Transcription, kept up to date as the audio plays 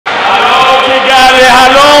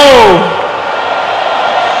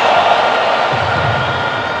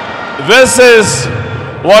this is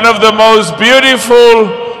one of the most beautiful,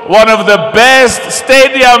 one of the best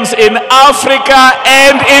stadiums in Africa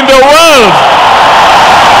and in the world.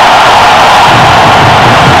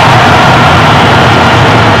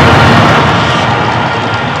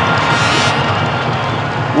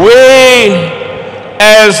 We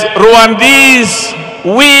as Rwandese,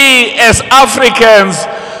 we as Africans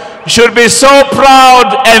should be so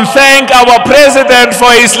proud and thank our president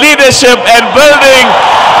for his leadership and building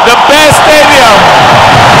the best stadium.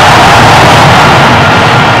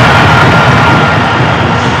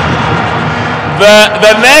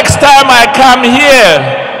 The next time I come here,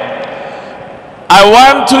 I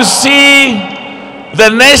want to see the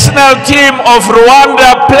national team of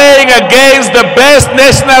Rwanda playing against the best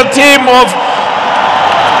national team of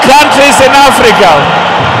countries in Africa.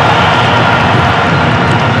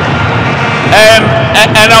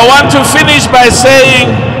 And I want to finish by saying,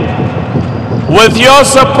 with your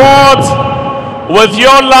support, with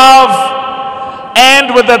your love,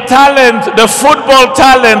 and with the talent, the football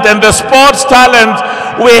talent and the sports talent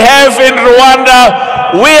we have in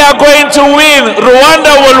Rwanda, we are going to win.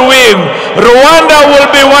 Rwanda will win. Rwanda will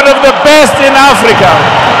be one of the best in Africa.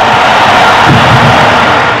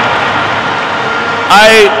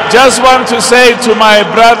 I just want to say to my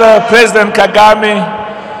brother, President Kagame,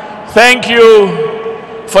 thank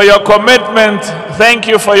you for your commitment. Thank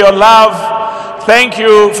you for your love. Thank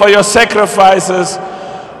you for your sacrifices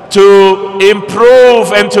to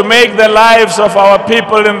improve and to make the lives of our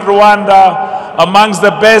people in Rwanda amongst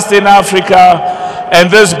the best in Africa. And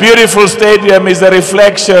this beautiful stadium is a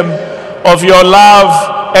reflection of your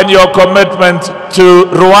love and your commitment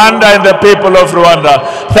to Rwanda and the people of Rwanda.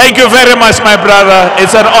 Thank you very much, my brother.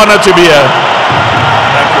 It's an honor to be here.